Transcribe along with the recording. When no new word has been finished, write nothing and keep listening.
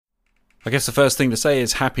I guess the first thing to say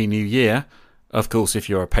is Happy New Year. Of course, if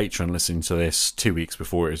you're a patron listening to this 2 weeks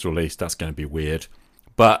before it is released, that's going to be weird.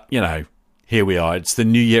 But, here we are. It's the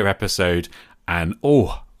New Year episode, and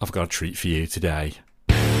I've got a treat for you today.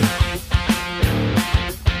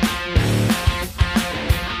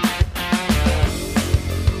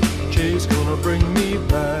 Jay's gonna bring me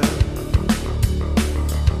back.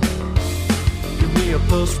 Give me a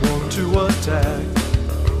 +1 to attack.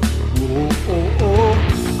 Whoa, oh,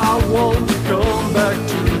 oh. I want to come back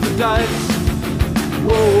to the dice. Whoa,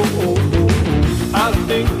 oh, oh, oh. I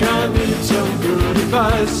think I need some good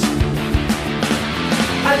advice.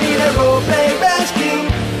 I need a roleplay rescue.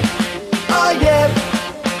 Oh yeah.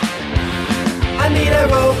 I need a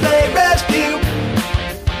roleplay rescue.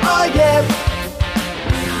 Oh yeah.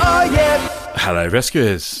 Oh yeah. Hello,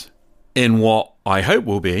 rescuers. In what I hope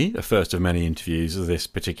will be the first of many interviews of this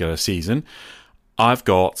particular season, I've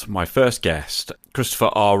got my first guest. Christopher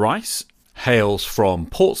R. Rice hails from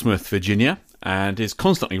Portsmouth, Virginia, and is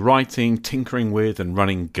constantly writing, tinkering with, and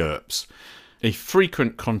running GURPS. A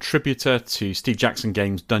frequent contributor to Steve Jackson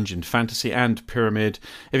Games' Dungeon Fantasy and Pyramid.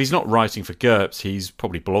 If he's not writing for GURPS, he's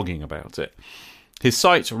probably blogging about it. His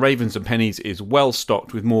site, Ravens and Pennies, is well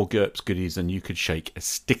stocked with more GURPS goodies than you could shake a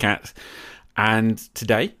stick at. And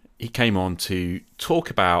today, he came on to talk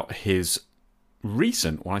about his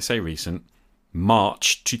recent, when I say recent,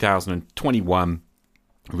 March 2021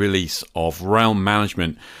 release of Realm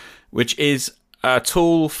Management, which is a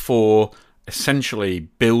tool for essentially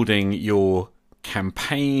building your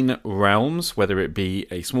campaign realms, whether it be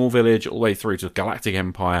a small village all the way through to a galactic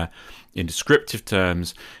empire, in descriptive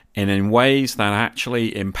terms and in ways that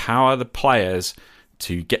actually empower the players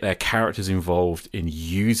to get their characters involved in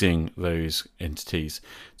using those entities.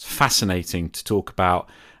 It's fascinating to talk about,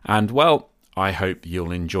 and well, I hope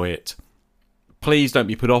you'll enjoy it. Please don't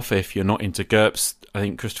be put off if you're not into GURPS. I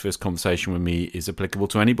think Christopher's conversation with me is applicable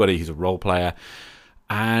to anybody who's a role player.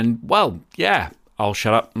 And, well, yeah, I'll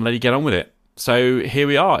shut up and let you get on with it. So here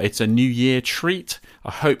we are. It's a New Year treat. I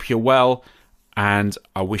hope you're well, and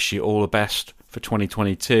I wish you all the best for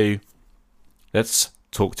 2022. Let's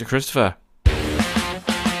talk to Christopher.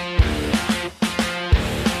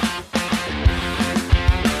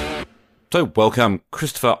 So, welcome,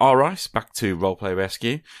 Christopher R. Rice, back to Roleplay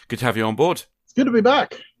Rescue. Good to have you on board. It's good to be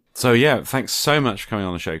back. So, yeah, thanks so much for coming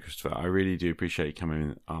on the show, Christopher. I really do appreciate you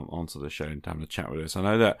coming onto the show and having a chat with us. I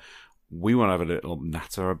know that we want to have a little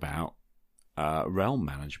natter about Realm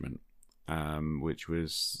Management, which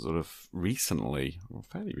was sort of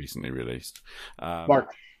fairly recently released. March.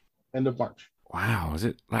 End of March. Wow, is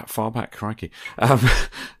it that far back? Crikey.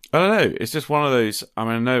 I don't know. It's just one of those. I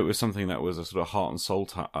mean, I know it was something that was a sort of heart and soul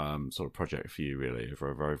sort of project for you, really,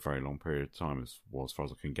 over a very, very long period of time, as far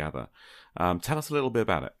as I can gather. Tell us a little bit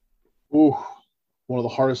about it. Ooh, one of the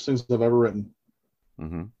hardest things I've ever written.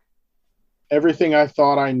 Mm-hmm. Everything I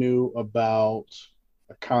thought I knew about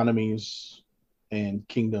economies and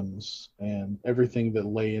kingdoms and everything that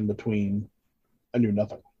lay in between, I knew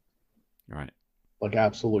nothing. Right. Like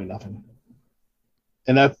absolutely nothing.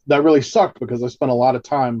 And that really sucked because I spent a lot of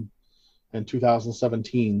time in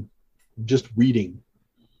 2017 just reading,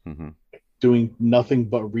 doing nothing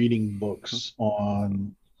but reading books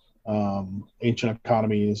on ancient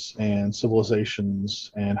economies and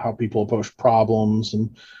civilizations and how people approach problems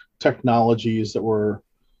and technologies that were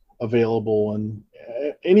available, and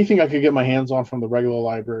anything I could get my hands on from the regular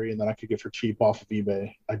library and that I could get for cheap off of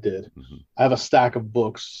eBay, I did. I have a stack of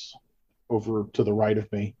books over to the right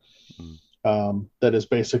of me. That is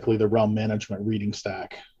basically the Realm Management reading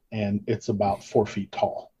stack, and it's about 4 feet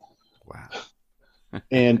tall. Wow!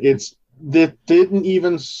 And it didn't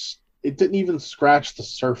even scratch the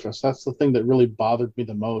surface. That's the thing that really bothered me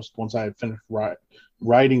the most. Once I had finished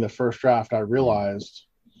writing the first draft, I realized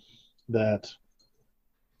that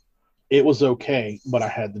it was okay, but I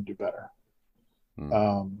had to do better.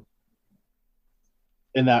 And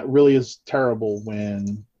that really is terrible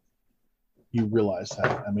when you realize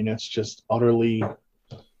that. I mean, it's just utterly,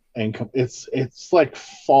 and it's like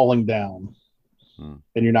falling down, and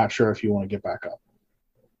you're not sure if you want to get back up.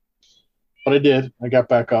 But I did. I got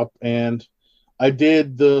back up, and I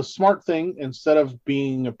did the smart thing. Instead of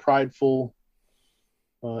being a prideful,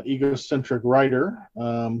 egocentric writer,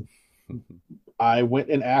 I went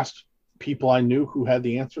and asked people I knew who had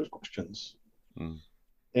the answers questions.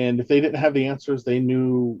 And if they didn't have the answers, they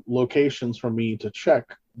knew locations for me to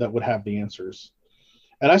check that would have the answers.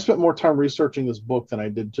 And I spent more time researching this book than I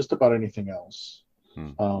did just about anything else.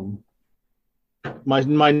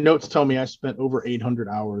 My notes tell me I spent over 800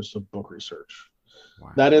 hours of book research.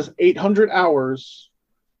 Wow. That is 800 hours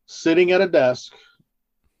sitting at a desk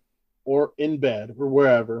or in bed or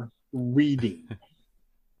wherever, reading.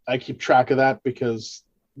 I keep track of that because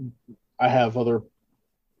I have other.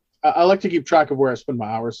 I like to keep track of where I spend my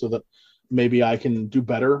hours so that maybe I can do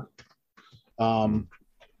better.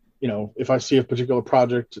 If I see a particular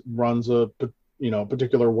project runs a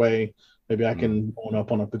particular way, maybe I can own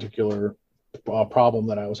up on a particular problem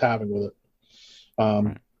that I was having with it.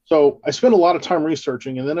 Right. So I spent a lot of time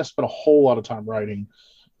researching, and then I spent a whole lot of time writing.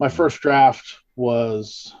 My first draft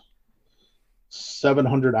was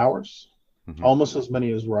 700 hours, almost as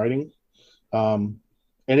many as writing. And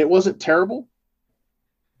it wasn't terrible,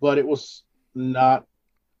 but it was not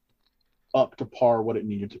up to par what it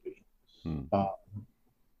needed to be.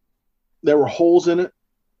 There were holes in it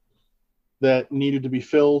that needed to be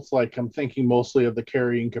filled. Like, I'm thinking mostly of the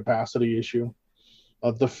carrying capacity issue.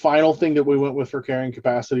 The final thing that we went with for carrying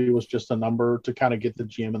capacity was just a number to kind of get the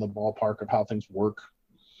GM in the ballpark of how things work.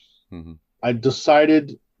 I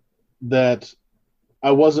decided that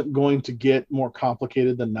I wasn't going to get more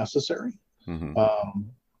complicated than necessary.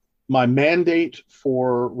 My mandate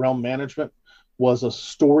for Realm Management was a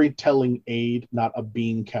storytelling aid, not a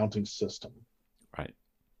bean counting system. Right.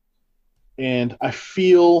 And I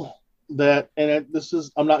feel that,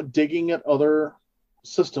 I'm not digging at other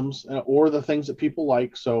systems or the things that people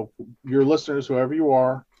like. So your listeners, whoever you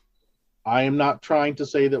are, I am not trying to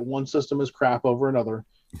say that one system is crap over another,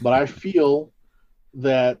 but I feel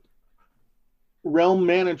that Realm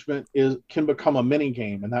Management can become a mini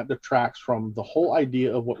game, and that detracts from the whole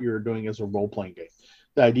idea of what you're doing as a role-playing game.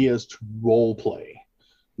 The idea is to role play,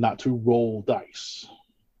 not to roll dice.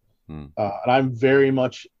 And I'm very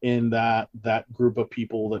much in that group of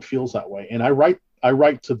people that feels that way. And I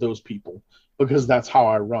write to those people because that's how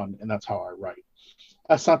I run and that's how I write.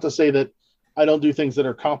 That's not to say that I don't do things that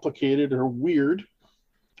are complicated or weird.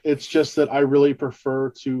 It's just that I really prefer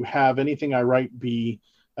to have anything I write be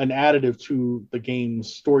an additive to the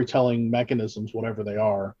game's storytelling mechanisms, whatever they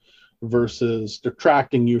are, versus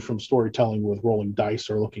detracting you from storytelling with rolling dice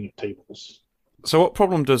or looking at tables. So what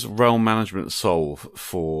problem does Realm Management solve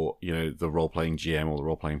for, the role-playing GM or the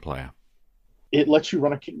role-playing player? It lets you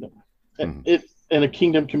run a kingdom. And a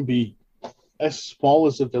kingdom can be as small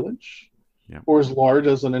as a village or as large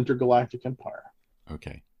as an intergalactic empire.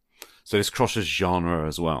 Okay. So this crosses genre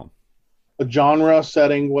as well. A genre,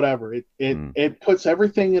 setting, whatever. It puts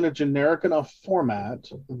everything in a generic enough format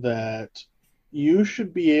that you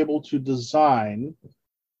should be able to design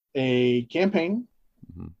a campaign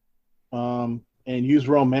and use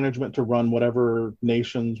Realm Management to run whatever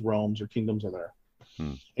nations, realms, or kingdoms are there.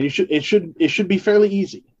 And it should be fairly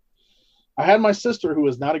easy. I had my sister, who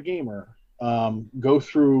is not a gamer, go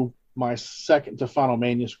through my second to final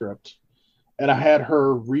manuscript, and I had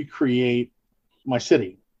her recreate my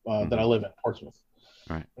city that I live in, Portsmouth.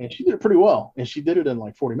 Right. And she did it pretty well, and she did it in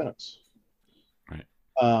like 40 minutes. Right.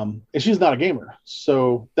 And she's not a gamer,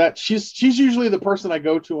 so that she's usually the person I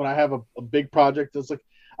go to when I have a big project that's like,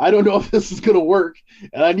 I don't know if this is going to work,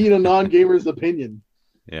 and I need a non-gamer's opinion.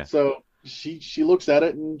 Yeah. So she looks at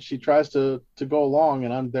it and she tries to go along,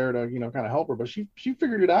 and I'm there to kind of help her. But she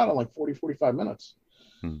figured it out in like 45 minutes.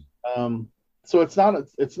 So it's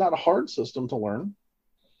not a hard system to learn.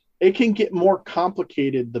 It can get more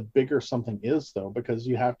complicated the bigger something is, though, because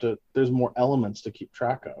there's more elements to keep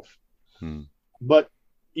track of. But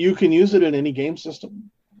you can use it in any game system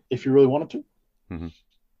if you really wanted to.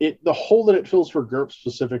 The hole that it fills for GURPS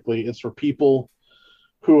specifically is for people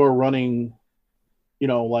who are running,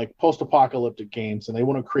 like post-apocalyptic games, and they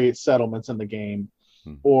want to create settlements in the game,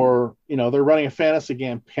 or they're running a fantasy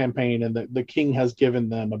game campaign, and the king has given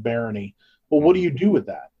them a barony. Well, what do you do with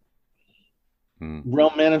that?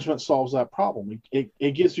 Realm Management solves that problem.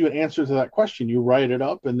 It gives you an answer to that question. You write it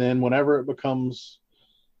up, and then whenever it becomes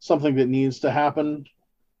something that needs to happen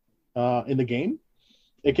in the game,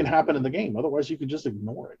 it can happen in the game. Otherwise, you can just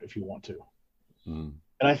ignore it if you want to. And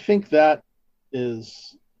I think that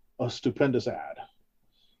is a stupendous add.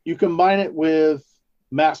 You combine it with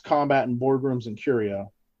mass combat and boardrooms and Curia,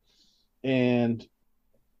 and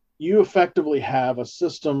you effectively have a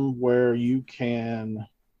system where you can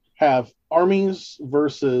have armies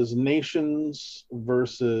versus nations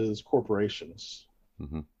versus corporations.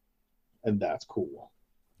 And that's cool.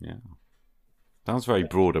 Yeah. Sounds very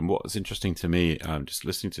broad, and what's interesting to me, just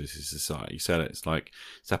listening to this, is you said it's like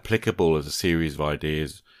it's applicable as a series of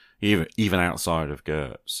ideas, even outside of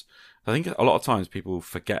GURPS. I think a lot of times people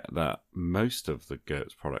forget that most of the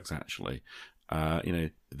GURPS products actually,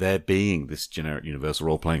 there being this generic universal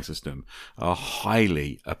role playing system, are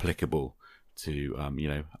highly applicable to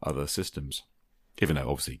other systems, even though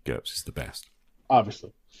obviously GURPS is the best.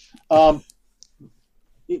 Obviously,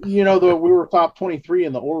 we were top 23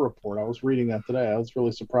 in the OR report. I was reading that today. I was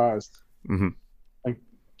really surprised. Hmm. Like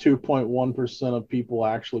 2.1% of people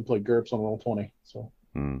actually play GURPS on Roll20. So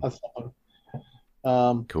that's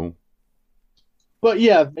something. Cool. But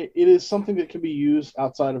yeah, it is something that can be used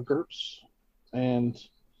outside of GURPS, and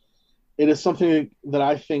it is something that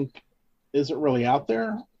I think isn't really out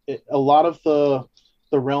there. A lot of the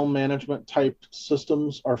realm management type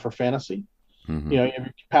systems are for fantasy. Hmm. You have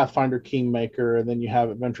your Pathfinder Kingmaker, and then you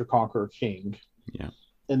have Adventure Conqueror King. Yeah.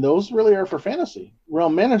 And those really are for fantasy.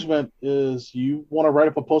 Realm management is you want to write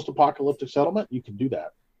up a post-apocalyptic settlement, you can do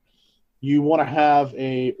that. You want to have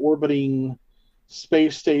a orbiting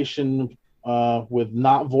space station with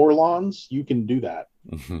not Vorlons, you can do that.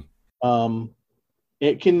 Hmm.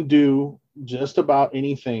 It can do just about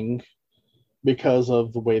anything because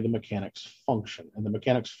of the way the mechanics function. And the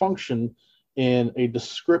mechanics function in a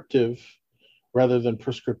descriptive rather than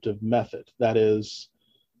prescriptive method. That is,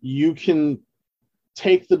 you can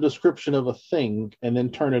take the description of a thing and then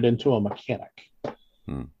turn it into a mechanic.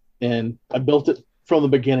 And I built it from the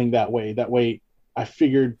beginning that way. That way, I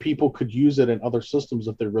figured people could use it in other systems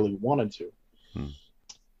if they really wanted to.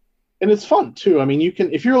 And it's fun too. I mean, you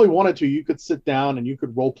can, if you really wanted to, you could sit down and you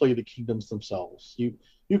could role play the kingdoms themselves.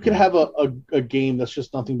 You could have a game that's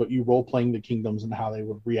just nothing but you role playing the kingdoms and how they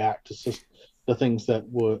would react to the things that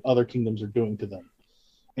other kingdoms are doing to them.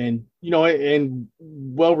 And and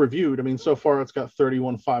well reviewed. I mean, so far it's got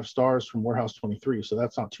 31 5-stars from Warehouse 23, so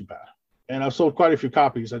that's not too bad. And I've sold quite a few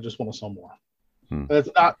copies. I just want to sell more. That's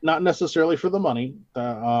not necessarily for the money,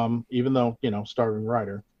 even though starving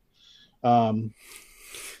writer.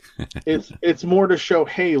 It's more to show,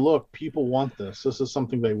 hey, look, people want this. This is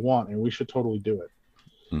something they want, and we should totally do it.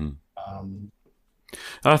 And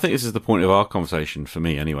I think this is the point of our conversation, for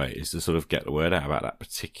me anyway, is to sort of get the word out about that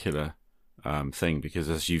particular thing, because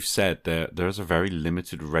as you've said, there is a very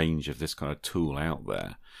limited range of this kind of tool out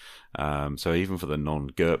there. So even for the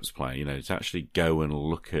non-GURPS player, to actually go and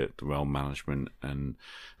look at realm management and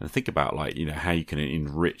think about how you can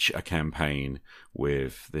enrich a campaign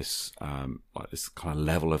with this this kind of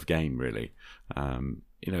level of game, really.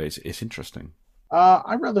 It's interesting.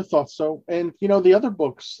 I rather thought so. And the other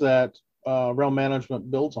books that realm management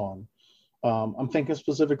builds on, I'm thinking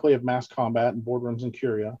specifically of Mass Combat and Boardrooms and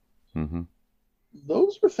Curia. Mm-hmm.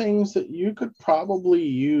 Those are things that you could probably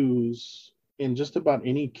use in just about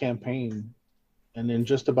any campaign and in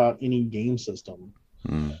just about any game system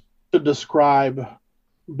to describe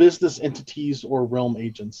business entities or realm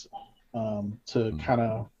agents, to kind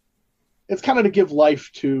of to give life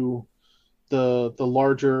to the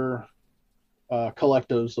larger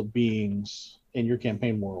collectives of beings in your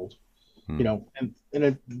campaign world.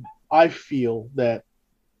 I feel that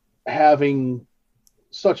having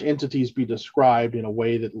such entities be described in a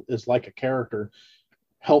way that is like a character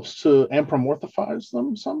helps to anthropomorphize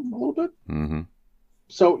them a little bit. Mm-hmm.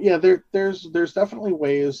 So yeah, there's definitely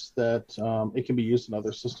ways that it can be used in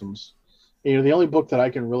other systems. The only book that I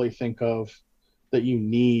can really think of that you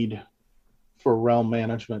need for realm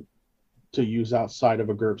management to use outside of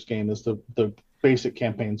a GURPS game is the basic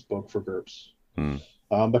campaigns book for GURPS,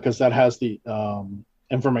 because that has the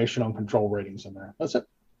information on control ratings in there. That's it.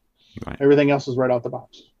 Right. Everything else is right out the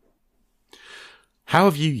box. How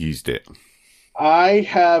have you used it? I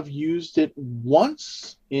have used it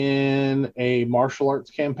once in a martial arts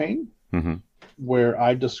campaign where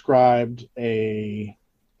I described a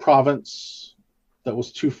province that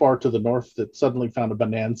was too far to the north that suddenly found a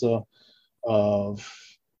bonanza of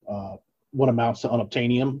what amounts to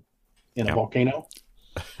unobtainium in a volcano.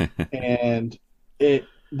 And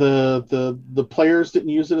the players didn't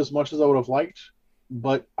use it as much as I would have liked,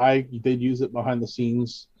 but I did use it behind the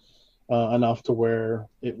scenes enough to where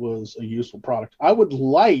it was a useful product. I would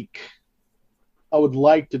like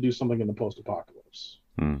to do something in the post-apocalypse.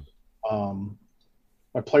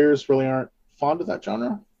 My players really aren't fond of that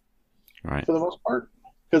genre, right, for the most part,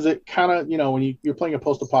 because it kind of, when you're playing a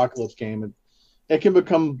post-apocalypse game, it can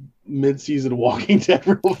become mid-season Walking Dead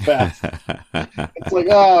real fast. It's like,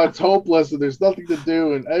 oh, it's hopeless and there's nothing to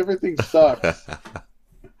do and everything sucks.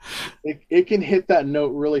 It can hit that note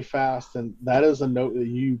really fast, and that is a note that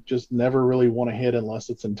you just never really want to hit unless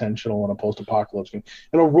it's intentional in a post-apocalypse game.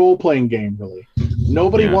 In a role-playing game, really.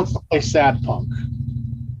 Nobody wants to play sad punk.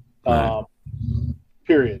 Right.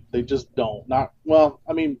 Period. They just don't.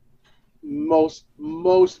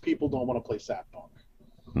 Most people don't want to play sad punk.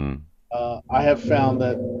 I have found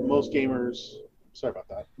that most gamers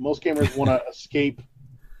want to escape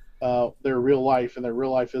their real life, and their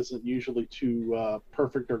real life isn't usually too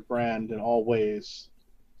perfect or grand in all ways.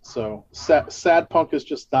 So sad punk is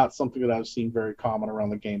just not something that I've seen very common around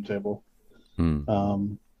the game table. Hmm.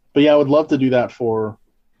 But yeah, I would love to do that for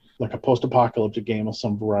like a post-apocalyptic game of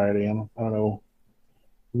some variety. And I don't know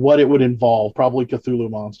what it would involve. Probably Cthulhu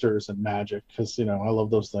monsters and magic, because I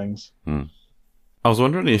love those things. Hmm. I was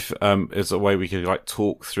wondering if there's a way we could like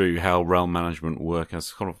talk through how realm management work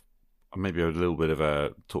as kind of maybe a little bit of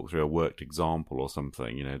a talk through a worked example or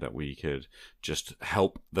something, that we could just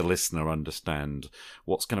help the listener understand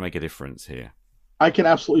what's going to make a difference here. I can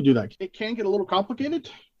absolutely do that. It can get a little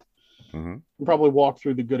complicated. Mm-hmm. We'll probably walk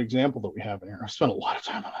through the good example that we have in here. I spent a lot of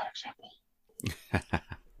time on that example.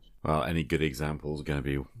 Well, any good example is going to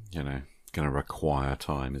be, going to require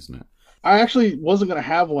time, isn't it? I actually wasn't going to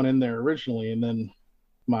have one in there originally, and then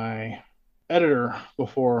my editor,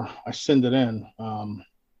 before I send it in,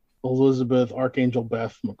 Elizabeth Archangel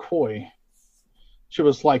Beth McCoy, she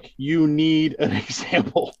was like, "You need an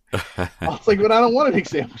example." I was like, "But I don't want an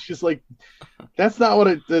example." She's like, "That's not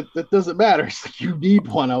what that doesn't matter." She's like, "You need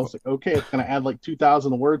one." I was like, "Okay, it's going to add like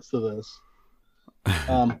 2,000 words to this."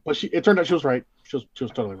 But it turned out she was right. She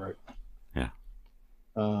was totally right. Yeah.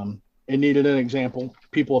 It needed an example.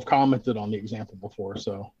 People have commented on the example before,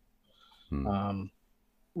 so.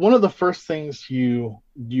 One of the first things you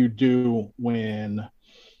do when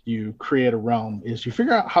you create a realm is you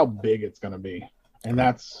figure out how big it's going to be, and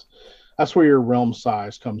that's where your realm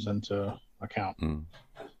size comes into account.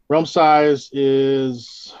 Realm size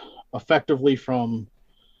is effectively from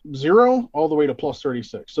 0 all the way to plus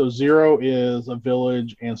 36. So 0 is a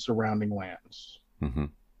village and surrounding lands. Mm-hmm.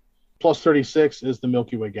 Plus 36 is the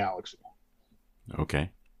Milky Way galaxy. Okay.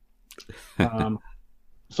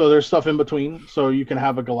 So there's stuff in between. So you can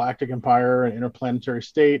have a galactic empire, an interplanetary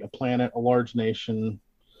state, a planet, a large nation.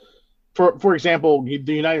 For example,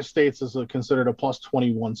 the United States is considered a plus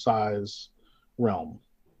 21 size realm.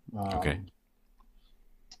 Okay.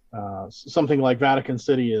 Something like Vatican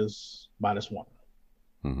City is -1.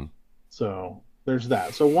 Mm-hmm. So there's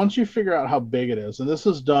that. So once you figure out how big it is, and this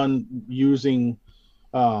is done using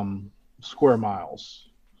square miles.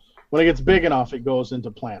 When it gets big enough, it goes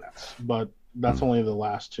into planets, but that's only the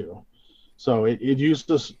last two. So it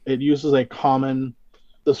uses a common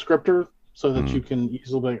descriptor so that you can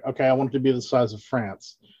easily be, okay, I want it to be the size of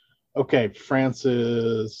France. Okay, France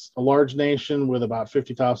is a large nation with about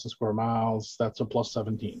 50,000 square miles. That's a plus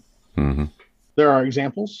 17. Mm-hmm. There are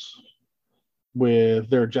examples with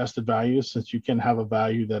their adjusted values, since you can have a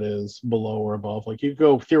value that is below or above. Like you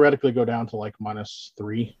theoretically go down to like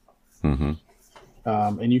 -3. Mm-hmm.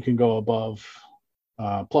 And you can go above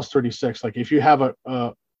plus 36. Like if you have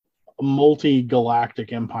a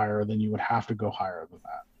multi-galactic empire, then you would have to go higher than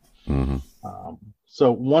that. Mm-hmm.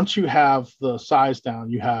 So once you have the size down,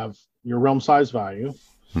 you have your realm size value,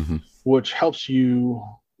 which helps you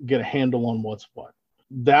get a handle on what's what.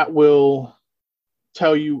 That will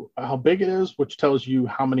tell you how big it is, which tells you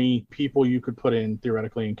how many people you could put in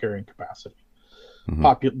theoretically in carrying capacity.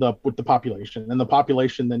 With the population, and the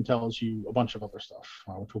population then tells you a bunch of other stuff,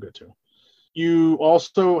 which we'll get to. You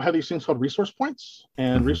also have these things called resource points,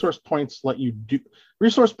 and resource points let you do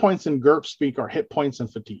resource points in GURP speak are hit points and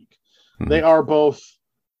fatigue. They are both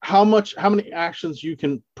how many actions you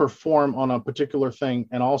can perform on a particular thing,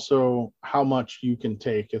 and also how much you can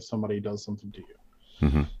take if somebody does something to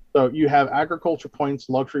you. So you have agriculture points,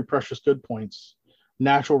 luxury precious good points,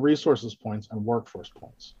 natural resources points, and workforce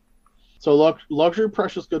points. So luxury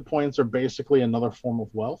precious good points are basically another form of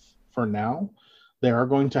wealth for now. They are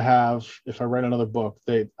going to have, if I write another book,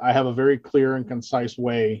 I have a very clear and concise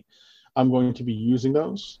way I'm going to be using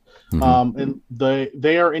those. And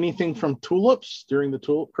they are anything from tulips during the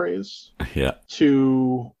tulip craze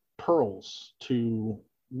to pearls to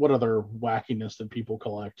what other wackiness that people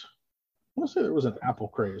collect. I want to say there was an apple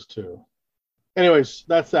craze too. Anyways,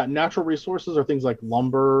 that's that. Natural resources are things like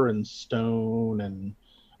lumber and stone and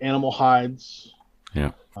animal hides,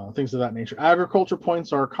 things of that nature. Agriculture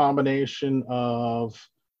points are a combination of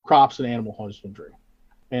crops and animal husbandry.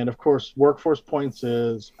 And of course, workforce points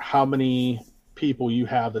is how many people you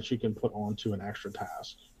have that you can put onto an extra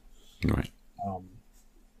task. Right.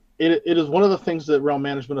 It is one of the things that realm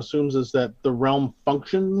management assumes is that the realm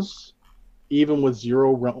functions even with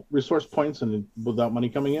 0 resource points and without money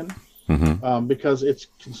coming in, because it's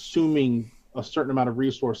consuming a certain amount of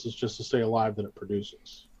resources just to stay alive that it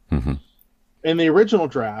produces. In the original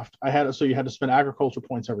draft, you had to spend agriculture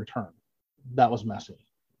points every turn. That was messy.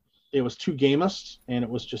 It was too gamist, and it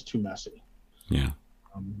was just too messy. Yeah.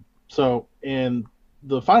 So in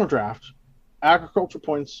the final draft, agriculture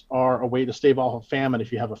points are a way to stave off a famine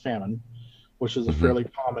if you have a famine, which is a fairly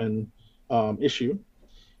common issue.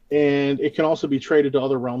 And it can also be traded to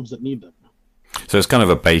other realms that need them. So it's kind of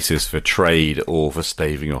a basis for trade or for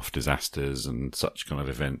staving off disasters and such kind of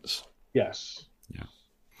events. Yes.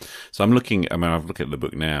 So I'm looking. I mean, I've looked at the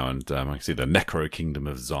book now, and I can see the Necro Kingdom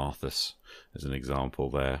of Zarthus as an example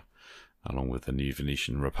there, along with the New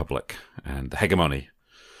Venetian Republic and the Hegemony.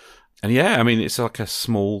 And yeah, I mean, it's like a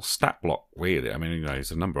small stat block, really. I mean, you know, there's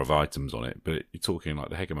a number of items on it, but you're talking like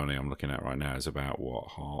the Hegemony I'm looking at right now is about a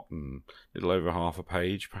little over half a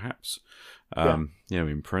page, perhaps.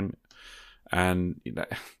 In print, and you know,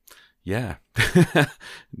 yeah,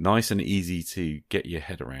 nice and easy to get your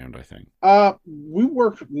head around, I think. We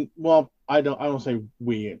worked. Well, I don't say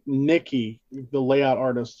we. Nikki, the layout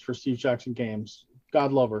artist for Steve Jackson Games,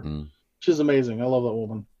 God love her. She's amazing. I love that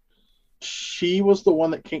woman. She was the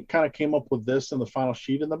one that kind of came up with this and the final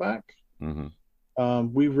sheet in the back.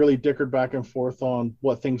 We really dickered back and forth on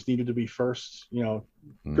what things needed to be first. You know,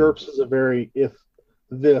 GURPS is a very if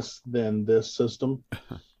this then this system,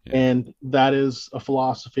 and that is a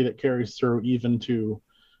philosophy that carries through even to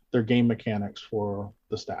their game mechanics for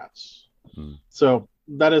the stats. So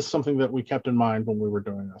that is something that we kept in mind when we were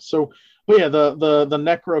doing this. So, but yeah, the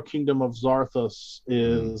Necro Kingdom of Zarthus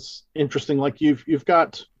is interesting. Like you've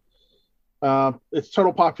got. Its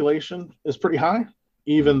total population is pretty high,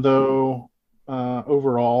 even though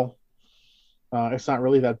overall it's not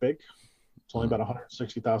really that big. It's only about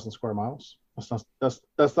 160,000 square miles. That's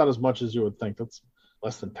not as much as you would think. That's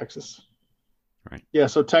less than Texas. Right. Yeah.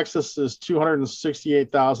 So Texas is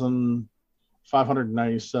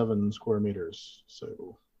 268,597 square meters.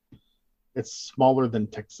 So it's smaller than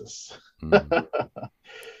Texas.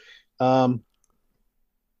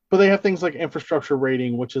 But they have things like infrastructure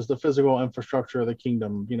rating, which is the physical infrastructure of the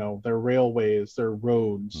kingdom, you know, their railways, their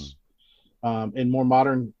roads. In more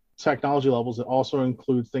modern technology levels, it also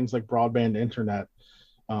includes things like broadband internet,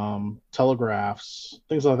 telegraphs,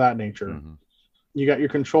 things of that nature. You got your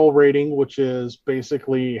control rating, which is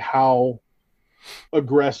basically how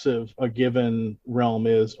aggressive a given realm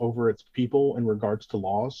is over its people in regards to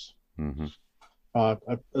laws. A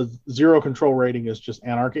 0 control rating is just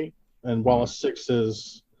anarchy. And while a 6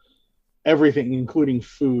 is everything, including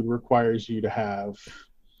food, requires you to have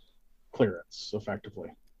clearance,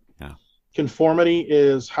 effectively. Yeah. Conformity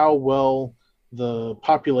is how well the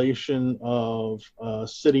population of a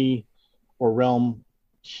city or realm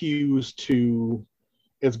cues to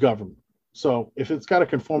its government. So if it's got a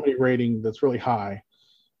conformity rating that's really high,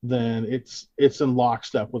 then it's in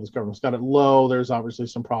lockstep with its government. It's got it low, there's obviously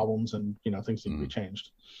some problems, and you know things need to be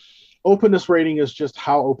changed. Openness rating is just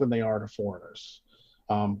how open they are to foreigners.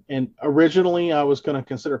 And originally I was going to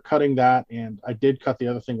consider cutting that, and I did cut the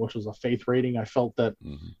other thing, which was a faith rating. I felt that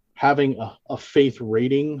having a faith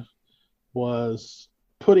rating was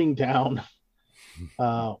putting down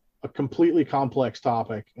a completely complex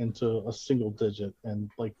topic into a single digit.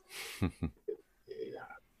 And like,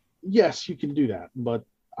 yes, you can do that, but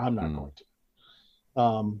I'm not going to.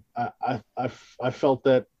 I felt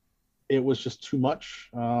that it was just too much.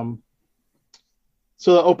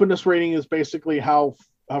 So the openness rating is basically how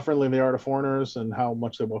friendly they are to foreigners and how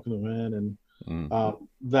much they welcome them in, and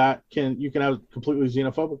you can have completely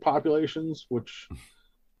xenophobic populations, which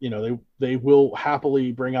you know they will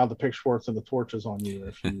happily bring out the pitchforks and the torches on you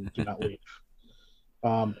if you do not leave.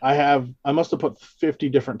 I must have put 50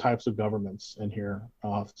 different types of governments in here.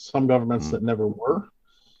 Some governments that never were,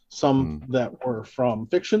 some that were from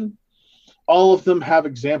fiction. All of them have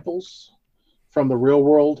examples from the real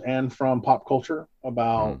world and from pop culture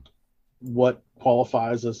about what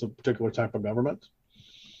qualifies as a particular type of government.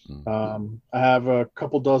 I have a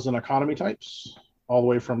couple dozen economy types, all the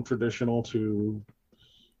way from traditional to,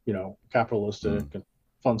 you know, capitalistic and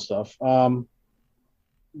fun stuff.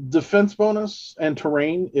 Defense bonus and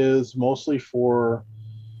terrain is mostly for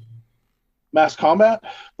mass combat,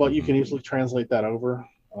 but you can easily translate that over.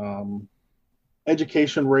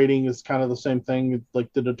 Education rating is kind of the same thing,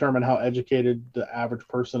 like to determine how educated the average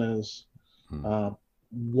person is.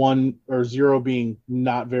 1 or 0 being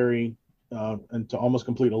not very, and to almost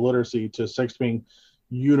complete illiteracy, to 6 being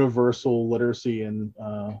universal literacy, and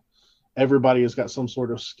everybody has got some sort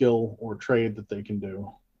of skill or trade that they can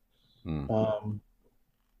do.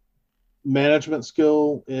 Management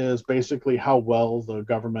skill is basically how well the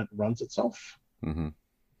government runs itself. You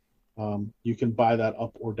can buy that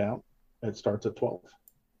up or down. It starts at 12.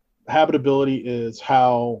 Habitability is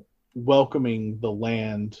how welcoming the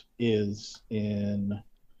land is in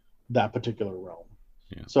that particular realm.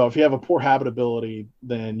 Yeah. So if you have a poor habitability,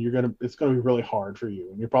 then it's gonna be really hard for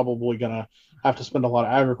you, and you're probably gonna have to spend a lot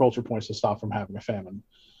of agriculture points to stop from having a famine.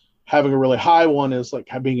 Having a really high one is like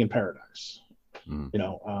being in paradise. You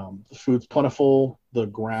know, the food's plentiful, the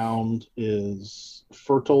ground is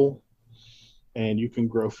fertile, and you can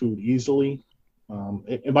grow food easily.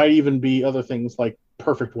 It might even be other things like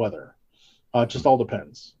perfect weather. Just all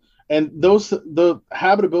depends. And the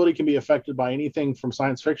habitability can be affected by anything from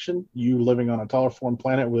science fiction, you living on a terraformed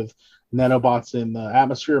planet with nanobots in the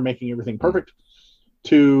atmosphere making everything perfect,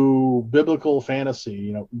 to biblical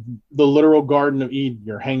fantasy, the literal Garden of Eden,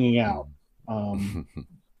 you're hanging out.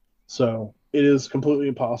 So it is completely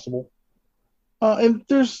impossible. And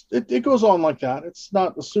it goes on like that. It's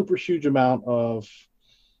not a super huge amount of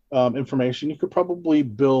information. You could probably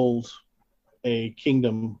build a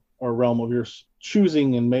kingdom or realm of your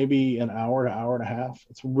choosing in maybe an hour to hour and a half.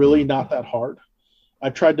 It's really not that hard. I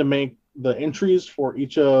tried to make the entries for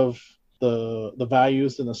each of the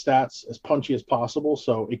values and the stats as punchy as possible,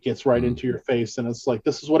 so it gets right into your face, and it's like,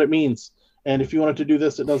 this is what it means. And if you want it to do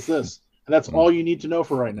this, it does this. And that's all you need to know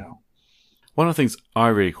for right now. One of the things I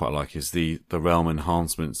really quite like is the realm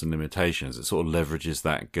enhancements and limitations. It sort of leverages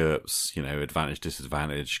that GURPS, advantage,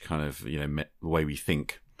 disadvantage kind of, the way we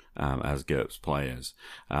think as GURPS players.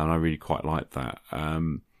 And I really quite like that.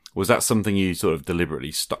 Was that something you sort of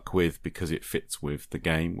deliberately stuck with because it fits with the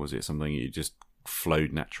game? Was it something you just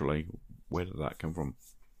flowed naturally? Where did that come from?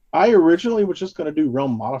 I originally was just going to do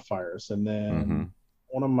realm modifiers, and then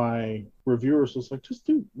one of my reviewers was like, just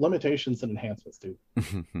do limitations and enhancements, dude.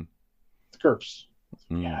 It's GURPS.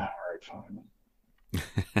 Yeah, all right, fine.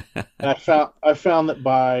 And I found that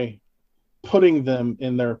by putting them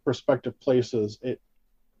in their respective places, it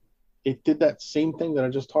did that same thing that I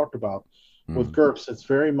just talked about. With GURPS, it's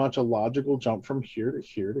very much a logical jump from here to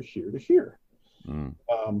here to here to here.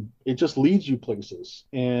 It just leads you places,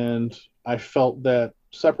 and I felt that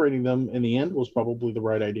separating them in the end was probably the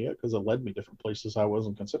right idea because it led me different places I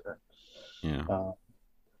wasn't considering.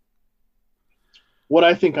 What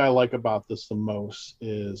I think I like about this the most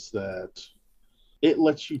is that it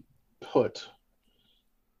lets you put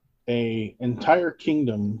a entire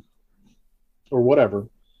kingdom or whatever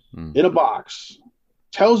in a box,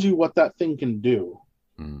 tells you what that thing can do,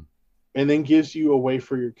 and then gives you a way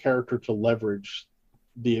for your character to leverage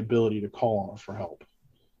the ability to call on it for help.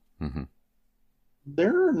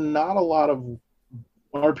 There are not a lot of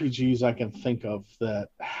RPGs I can think of that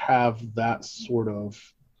have that sort of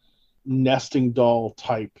nesting doll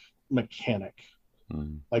type mechanic.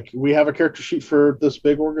 Like, we have a character sheet for this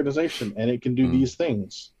big organization and it can do these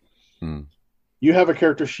things. You have a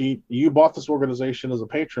character sheet, you bought this organization as a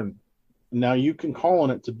patron, now you can call on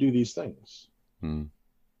it to do these things. And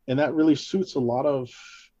that really suits a lot of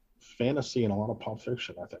fantasy and a lot of pulp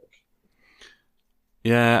fiction, I think.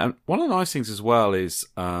 Yeah, and one of the nice things as well is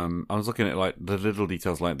I was looking at like the little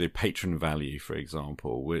details, like the patron value, for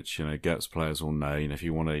example, which GURPS players will know. If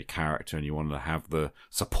you want a character and you want to have the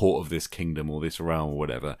support of this kingdom or this realm or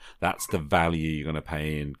whatever, that's the value you're going to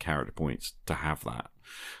pay in character points to have that.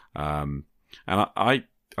 And I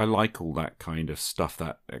like all that kind of stuff,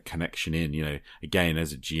 that connection in. Again,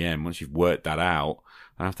 as a GM, once you've worked that out,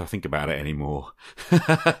 I don't have to think about it anymore.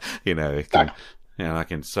 I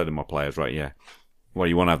can say to my players, right? Yeah. Well,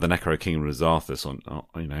 you want to have the Necro King of Zarthus on,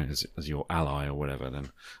 as your ally or whatever, then,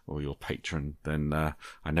 or your patron, then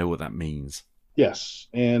I know what that means. Yes,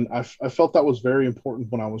 and I felt that was very important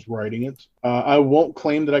when I was writing it. I won't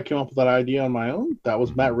claim that I came up with that idea on my own. That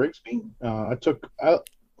was Matt Rigsby.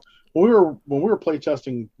 When we were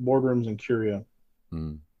playtesting Boardrooms and Curia,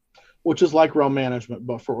 which is like realm management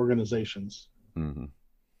but for organizations.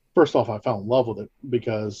 First off, I fell in love with it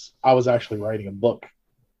because I was actually writing a book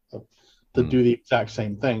to do the exact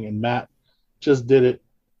same thing, and Matt just did it.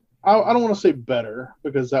 I don't want to say better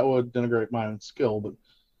because that would denigrate my own skill, but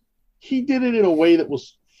he did it in a way that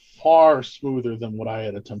was far smoother than what I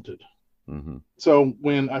had attempted. So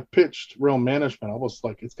when I pitched realm management, I was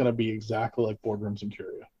like, it's going to be exactly like Boardrooms and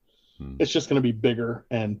Curia. It's just going to be bigger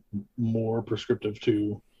and more prescriptive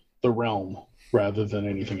to the realm rather than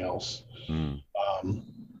anything else.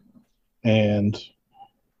 And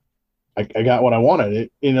I got what I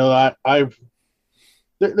wanted. There's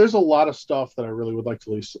a lot of stuff that I really would like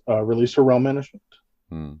to release for realm management.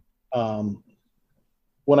 When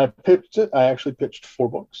I pitched it, I actually pitched 4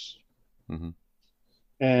 books.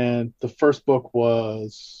 And the first book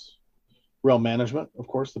was realm management, of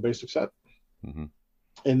course, the basic set.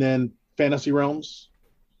 And then fantasy realms,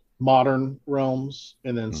 modern realms,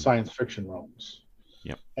 and then science fiction realms.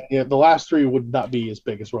 And the last 3 would not be as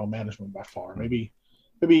big as realm management by far. Maybe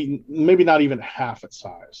not even half its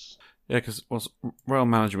size. Yeah, because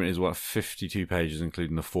realm management is 52 pages,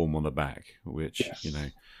 including the form on the back, which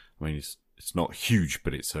it's not huge,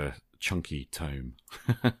 but it's a chunky tome.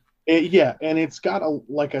 And it's got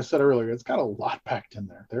like I said earlier, it's got a lot packed in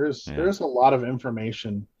there. There's a lot of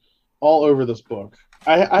information all over this book.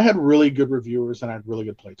 I had really good reviewers and I had really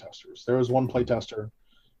good playtesters. There was one playtester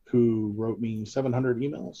who wrote me 700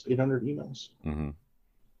 emails, 800 emails. Mm-hmm.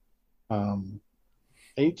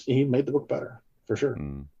 He made the book better, for sure.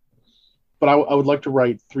 Mm. But I would like to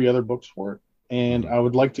write 3 other books for it. And Mm-hmm. I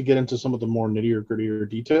would like to get into some of the more nittier grittier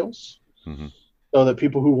details Mm-hmm. so that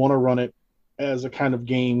people who want to run it as a kind of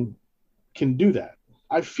game can do that.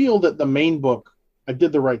 I feel that the main book, I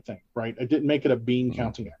did the right thing, right? I didn't make it a bean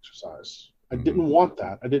counting exercise. I didn't want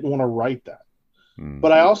that. I didn't want to write that.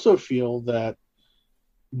 But I also feel that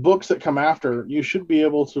books that come after, you should be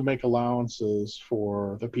able to make allowances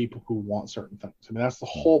for the people who want certain things. I mean, that's the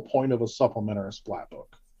whole point of a supplement or a splat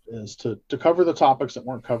book, is to cover the topics that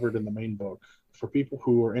weren't covered in the main book for people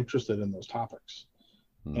who are interested in those topics.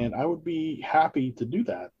 And I would be happy to do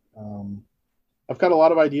that. I've got a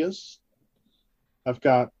lot of ideas. I've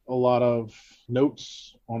got a lot of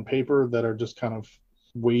notes on paper that are just kind of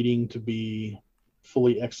waiting to be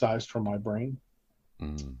fully excised from my brain.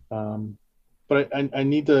 But I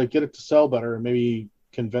need to get it to sell better and maybe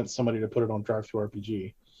convince somebody to put it on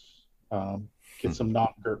DriveThruRPG. Get some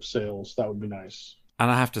non-GURP sales. That would be nice.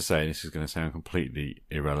 And I have to say, this is going to sound completely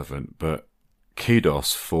irrelevant, but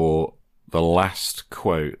kudos for the last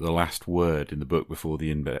quote, the last word in the book before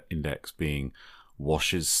the index being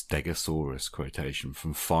Wash's Stegosaurus quotation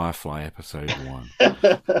from Firefly episode 1.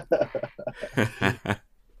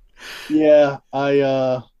 Yeah,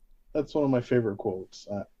 that's one of my favorite quotes.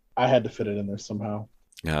 I had to fit it in there somehow.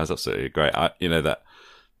 Yeah, that's absolutely great.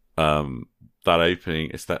 That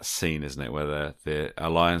opening, it's that scene, isn't it, where the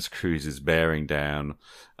Alliance cruise is bearing down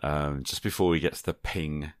just before he gets the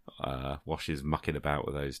ping. Wash is mucking about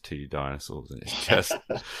with those 2 dinosaurs, and it's just.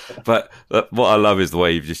 But what I love is the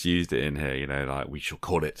way you've just used it in here. Like, we shall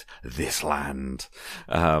call it this land,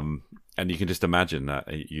 and you can just imagine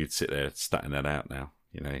that you'd sit there statting that out now.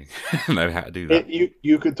 Know how to do that.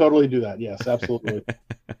 You could totally do that. Yes, absolutely.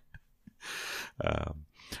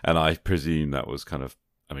 And I presume that was kind of,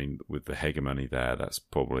 with the hegemony there, that's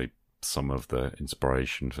probably some of the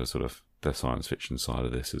inspiration for sort of the science fiction side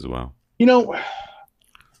of this as well.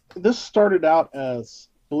 This started out as,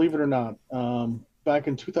 believe it or not, back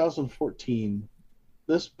in 2014,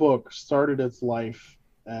 this book started its life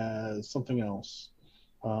as something else.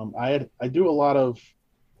 I do a lot of,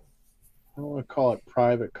 I don't want to call it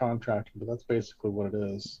private contracting, but that's basically what it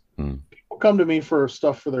is. People come to me for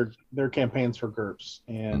stuff for their campaigns for GURPS,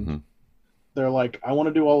 and they're like, I want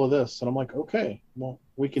to do all of this. And I'm like, okay, well,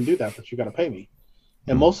 we can do that, but you got to pay me.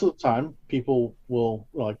 And most of the time, people will,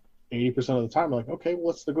 like 80% of the time, like, okay, well,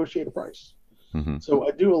 let's negotiate a price. So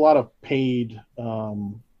I do a lot of paid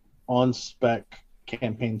on-spec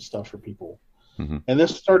campaign stuff for people. And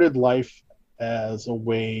this started life as a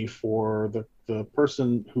way for the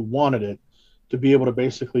person who wanted it to be able to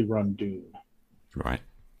basically run Dune. Right.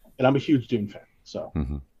 And I'm a huge Dune fan. So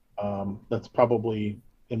that's probably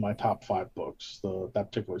in my top 5 books, that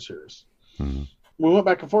particular series. We went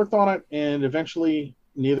back and forth on it, and eventually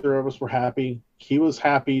neither of us were happy. He was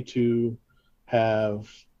happy to have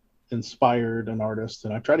inspired an artist,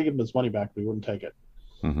 and I tried to give him his money back, but he wouldn't take it.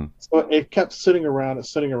 So it kept sitting around.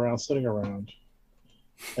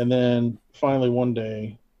 And then finally one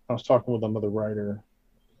day, I was talking with another writer.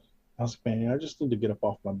 I was like, man, I just need to get up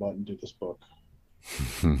off my butt and do this book.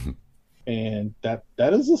 And that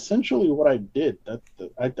is essentially what I did.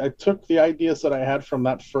 I took the ideas that I had from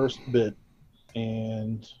that first bit,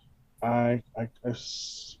 and I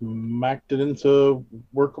smacked it into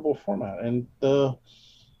workable format. And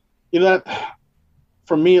that,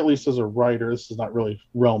 for me at least as a writer, this is not really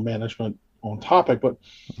realm management on topic, but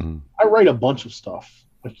I write a bunch of stuff.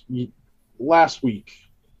 Like last week,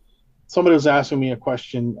 somebody was asking me a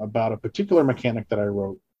question about a particular mechanic that I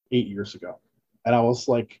wrote 8 years ago, and I was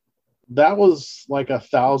like, that was like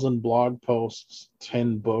 1,000 blog posts,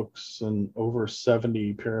 10 books, and over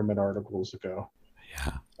 70 Pyramid articles ago.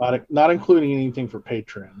 Yeah. Not including anything for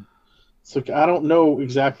Patreon. So I don't know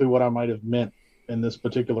exactly what I might have meant in this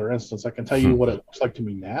particular instance. I can tell you what it looks like to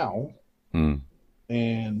me now.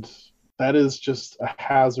 And that is just a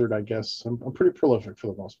hazard, I guess. I'm pretty prolific for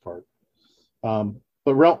the most part.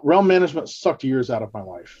 But realm management sucked years out of my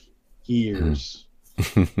life. Years.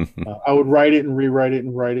 I would write it and rewrite it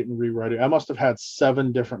and write it and rewrite it. I must have had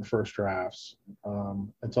 7 different first drafts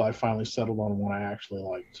until I finally settled on one I actually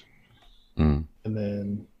liked. And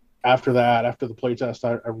then after that, after the playtest,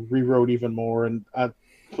 I rewrote even more. And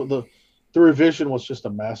the revision was just a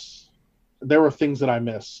mess. There were things that I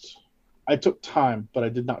missed. I took time, but I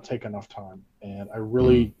did not take enough time. And I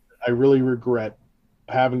really regret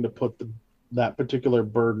having to put that particular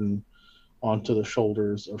burden onto the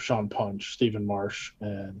shoulders of Sean Punch, Stephen Marsh,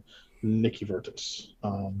 and Nikki Vertus.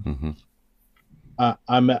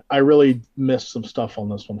 I really missed some stuff on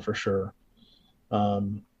this one for sure.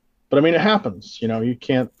 But I mean, it happens. You know, you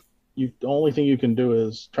can't. The only thing you can do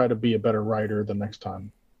is try to be a better writer the next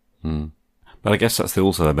time. Hmm. But I guess that's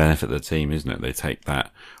also the benefit of the team, isn't it? They take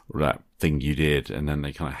that thing you did, and then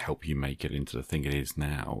they kind of help you make it into the thing it is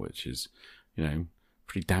now, which is,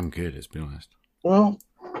 pretty damn good. Let's be honest. Well,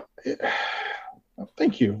 it,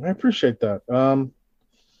 thank you. I appreciate that.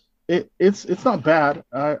 It's not bad.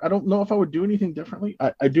 I don't know if I would do anything differently.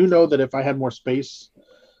 I do know that if I had more space,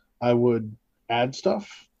 I would add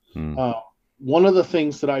stuff. Hmm. One of the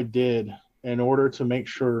things that I did in order to make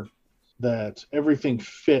sure that everything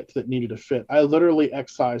fit that needed to fit, I literally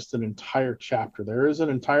excised an entire chapter. There is an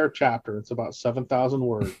entire chapter. It's about 7,000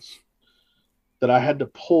 words that I had to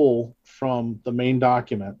pull from the main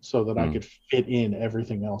document so that I could fit in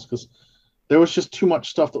everything else, because there was just too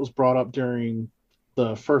much stuff that was brought up during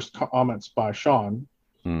the first comments by Sean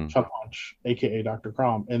Punch, aka Dr.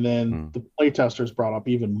 Crom, and then the playtesters brought up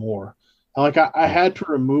even more. And like I had to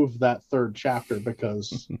remove that third chapter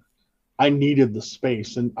because I needed the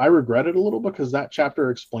space, and I regret it a little because that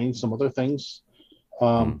chapter explains some other things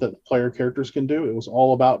that player characters can do. It was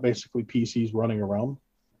all about basically PCs running around.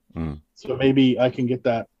 So maybe I can get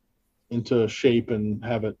that into shape and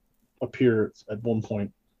have it appear at one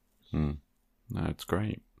point. No, it's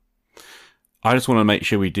great. I just want to make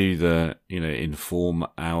sure we do inform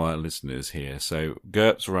our listeners here. So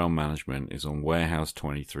GURPS Realm Management is on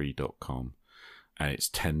warehouse23.com and it's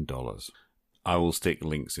 $10. I will stick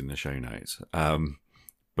links in the show notes.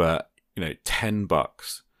 But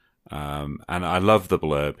 $10. And I love the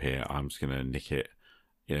blurb here. I'm just going to nick it.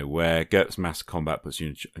 Where GURPS Mass Combat puts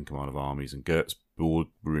you in command of armies, and GURPS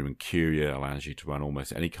Boardroom and Curia allows you to run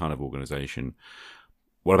almost any kind of organization.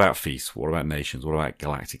 What about feasts? What about nations? What about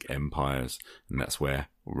galactic empires? And that's where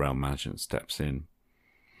Realm Management steps in.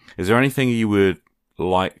 Is there anything you would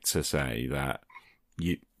like to say that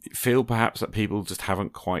you feel perhaps that people just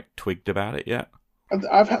haven't quite twigged about it yet?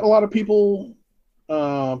 I've had a lot of people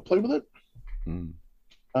play with it.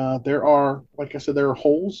 There are, like I said, there are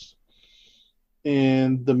holes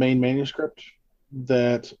in the main manuscript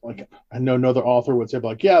that, like, I know another author would say,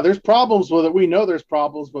 like, yeah, there's problems with it. We know there's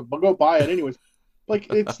problems, but go buy it anyways.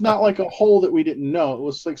 Like, it's not like a hole that we didn't know. It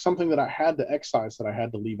was like something that I had to excise, that I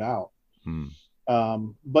had to leave out.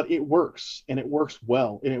 But it works, and it works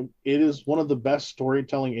well. And it is one of the best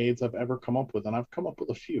storytelling aids I've ever come up with, and I've come up with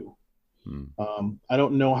a few. I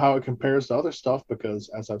don't know how it compares to other stuff because,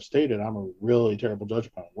 as I've stated, I'm a really terrible judge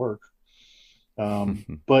of my work.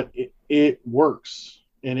 But it works,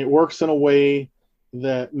 and it works in a way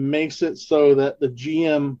that makes it so that the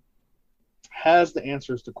GM has the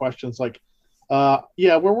answers to questions like,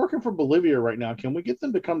 yeah, we're working for Bolivia right now. Can we get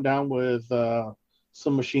them to come down with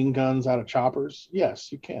some machine guns out of choppers?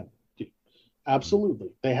 Yes, you can. Absolutely.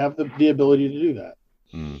 They have the ability to do that.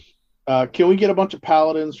 Can we get a bunch of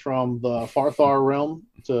paladins from the Farthar realm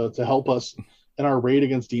to help us in our raid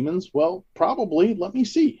against demons? Well, probably. Let me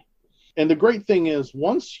see. And the great thing is,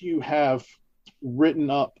 once you have written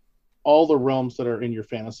up all the realms that are in your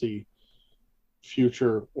fantasy,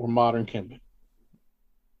 future, or modern campaign,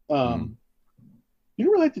 you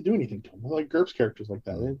don't really have to do anything to them. Like GURPS characters like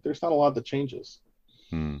that. There's not a lot that changes.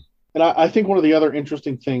 And I think one of the other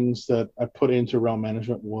interesting things that I put into Realm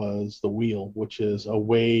Management was the wheel, which is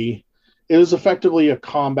it is effectively a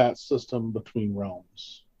combat system between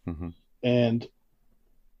realms. And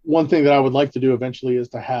one thing that I would like to do eventually is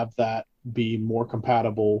to have that be more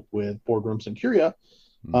compatible with Boardrooms and Curia,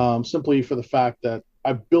 simply for the fact that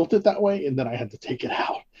I built it that way and then I had to take it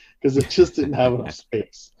out because it just didn't have enough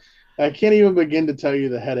space. I can't even begin to tell you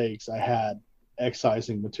the headaches I had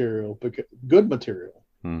excising material, good material,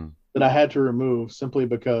 that I had to remove simply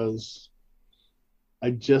because I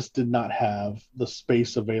just did not have the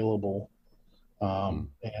space available. And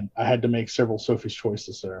I had to make several Sophie's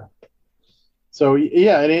choices there. So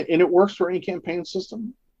yeah, and it works for any campaign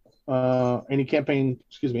system, any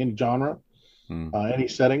genre, any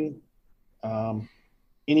setting,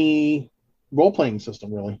 any role-playing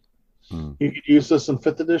system, really. You could use this in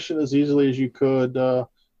 5th edition as easily as you could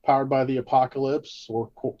Powered by the Apocalypse, or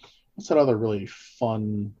what's that other really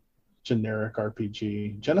fun generic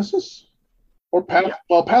RPG? Genesis? Or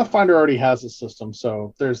Well, Pathfinder already has a system,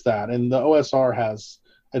 so there's that. And the OSR has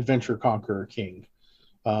Adventure Conqueror King.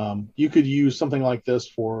 You could use something like this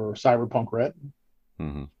for Cyberpunk Red,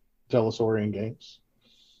 Telesorian Games.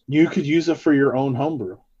 You could use it for your own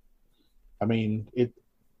homebrew. I mean, it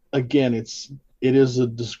is a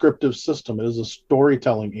descriptive system. It is a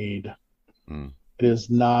storytelling aid. It is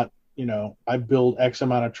not, I build X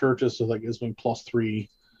amount of churches so that gives me +3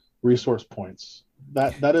 resource points.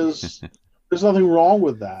 That is There's nothing wrong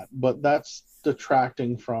with that, but that's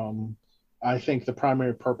detracting from, I think, the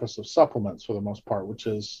primary purpose of supplements for the most part, which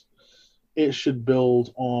is it should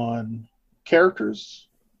build on characters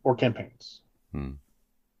or campaigns.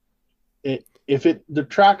 If it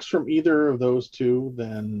detracts from either of those two,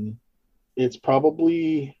 then it's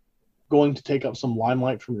probably going to take up some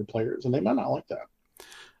limelight from your players, and they might not like that.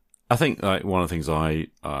 I think one of the things I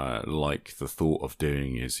like the thought of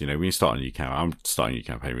doing is, when you start a new campaign, I'm starting a new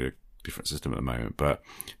campaign with a different system at the moment, but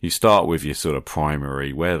you start with your sort of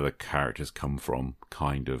primary, where the characters come from,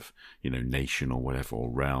 kind of, nation or whatever, or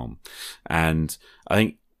realm. And I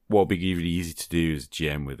think what would be really easy to do as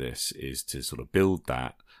GM with this is to sort of build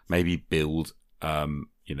that, maybe build,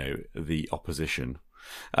 the opposition.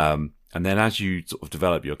 And then as you sort of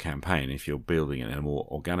develop your campaign, if you're building it in a more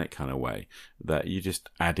organic kind of way, that you just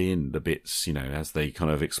add in the bits, as they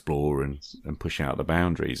kind of explore and push out the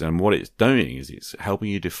boundaries. And what it's doing is it's helping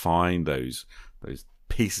you define those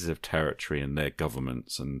pieces of territory and their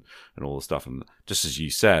governments and all the stuff. And just as you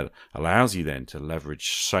said, allows you then to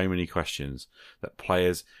leverage so many questions that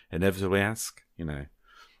players inevitably ask,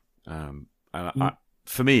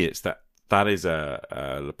 for me, it's that is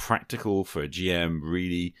a practical, for a GM,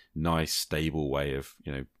 really nice, stable way of,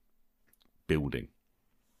 building.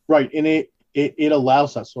 Right. And it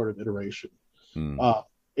allows that sort of iteration.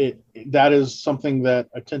 That is something that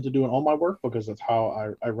I tend to do in all my work, because that's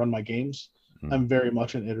how I run my games. I'm very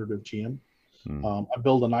much an iterative GM. I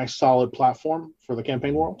build a nice solid platform for the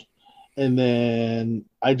campaign world, and then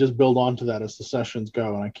I just build onto that as the sessions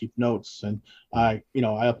go, and I keep notes, and I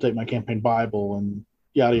update my campaign Bible and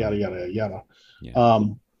yada yada yada yada. Yeah.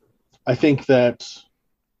 I think that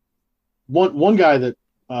one guy that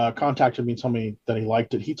contacted me and told me that he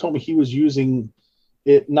liked it. He told me he was using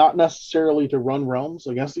it not necessarily to run realms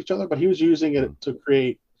against each other, but he was using it to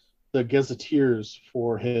create the gazetteers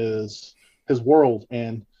for his world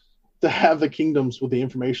and to have the kingdoms with the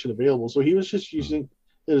information available. So he was just using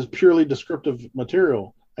it as purely descriptive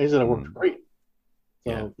material. And he said it worked great.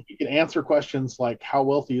 So he could answer questions like, how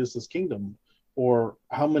wealthy is this kingdom? Or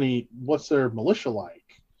what's their militia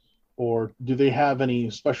like? Or do they have any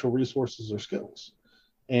special resources or skills?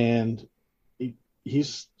 And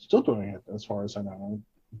he's still doing it, as far as I know.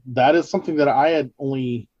 That is something that I had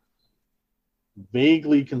only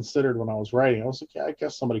vaguely considered when I was writing. I was like, I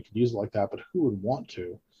guess somebody could use it like that, but who would want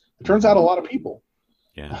to? It turns out a lot of people.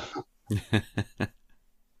 Yeah.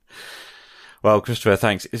 Well, Christopher,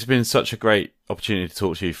 thanks. It's been such a great opportunity to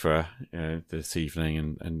talk to you for this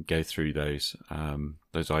evening and go through those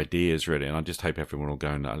ideas, really. And I just hope everyone will go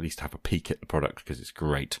and at least have a peek at the product, because it's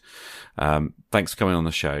great. Thanks for coming on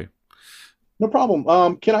the show. No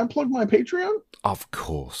problem. Can I plug my Patreon? Of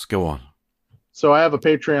course. Go on. So I have a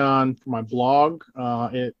Patreon for my blog.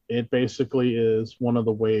 It basically is one of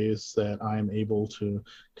the ways that I'm able to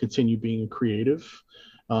continue being creative.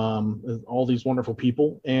 All these wonderful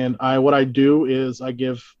people. And what I do is I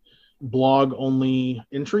give blog only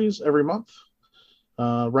entries every month.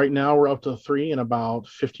 Right now we're up to 3 and about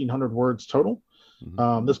 1,500 words total.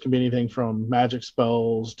 This can be anything from magic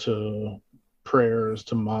spells to prayers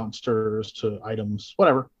to monsters to items,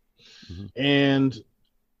 whatever. And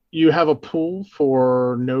you have a pool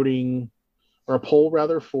for noting, or a poll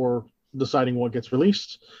rather, for deciding what gets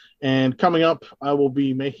released. And coming up, I will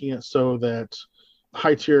be making it so that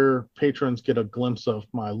high tier patrons get a glimpse of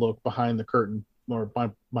my look behind the curtain, or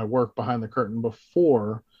my work behind the curtain,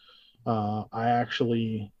 before I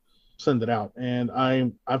actually send it out. And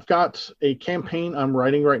I've got a campaign I'm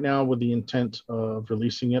writing right now with the intent of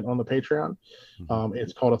releasing it on the Patreon.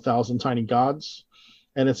 It's called 1,000 Tiny Gods,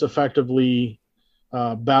 and it's effectively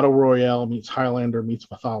Battle Royale meets Highlander meets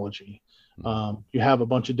mythology. You have a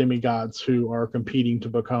bunch of demigods who are competing to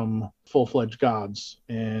become full-fledged gods,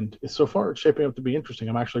 and so far it's shaping up to be interesting.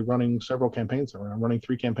 I'm actually running several campaigns. I'm running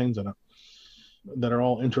 3 campaigns in it that are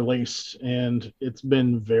all interlaced, and it's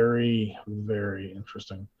been very, very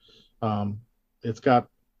interesting. It's got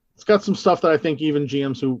some stuff that I think even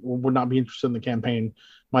GMs who would not be interested in the campaign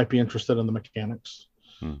might be interested in the mechanics.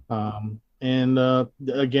 And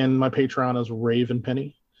again, my Patreon is Raven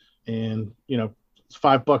Penny, and it's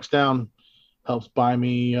 $5 down. Helps buy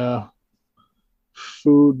me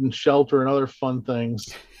food and shelter and other fun things.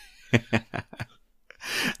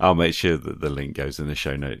 I'll make sure that the link goes in the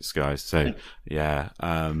show notes, guys. So yeah,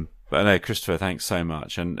 but no, Christopher, thanks so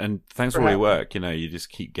much, and thanks for all your work. You just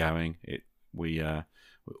keep going. We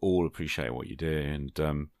all appreciate what you do,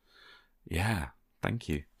 and yeah, thank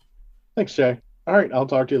you. Thanks, Jay. All right, I'll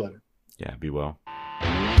talk to you later. Yeah, be well.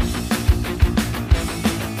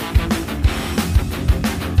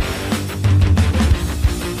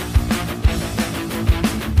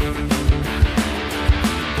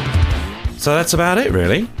 So that's about it,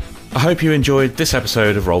 really. I hope you enjoyed this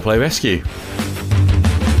episode of Roleplay Rescue.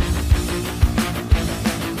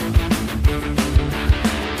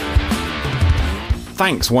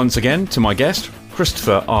 Thanks once again to my guest,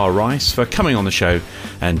 Christopher R. Rice, for coming on the show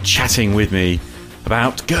and chatting with me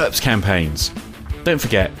about GURPS campaigns. Don't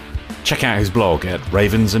forget, check out his blog at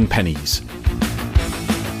Ravens and Pennies.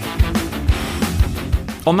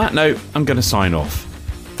 On that note, I'm going to sign off.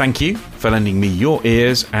 Thank you for lending me your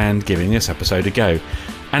ears and giving this episode a go.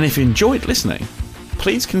 And if you enjoyed listening,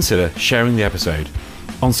 please consider sharing the episode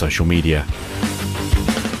on social media.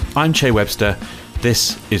 I'm Che Webster.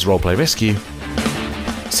 This is Roleplay Rescue.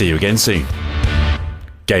 See you again soon.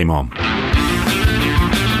 Game on.